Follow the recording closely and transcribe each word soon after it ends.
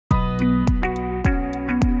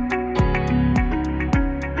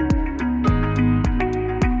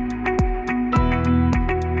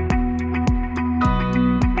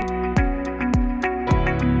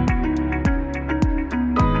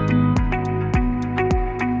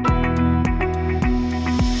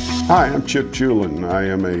Hi, I'm Chip Julin. I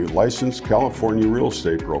am a licensed California real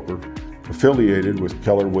estate broker affiliated with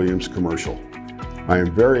Keller Williams Commercial. I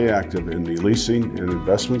am very active in the leasing and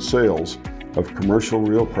investment sales of commercial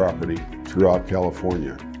real property throughout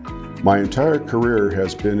California. My entire career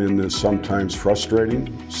has been in this sometimes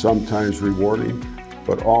frustrating, sometimes rewarding,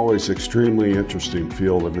 but always extremely interesting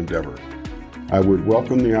field of endeavor. I would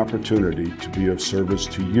welcome the opportunity to be of service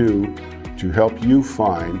to you to help you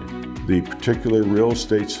find the particular real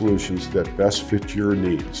estate solutions that best fit your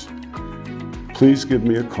needs. Please give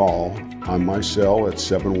me a call on my cell at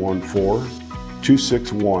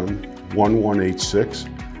 714-261-1186,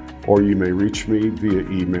 or you may reach me via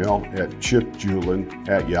email at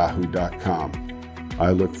chipjulin@yahoo.com. I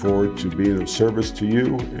look forward to being of service to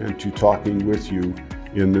you and to talking with you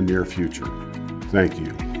in the near future. Thank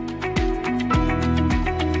you.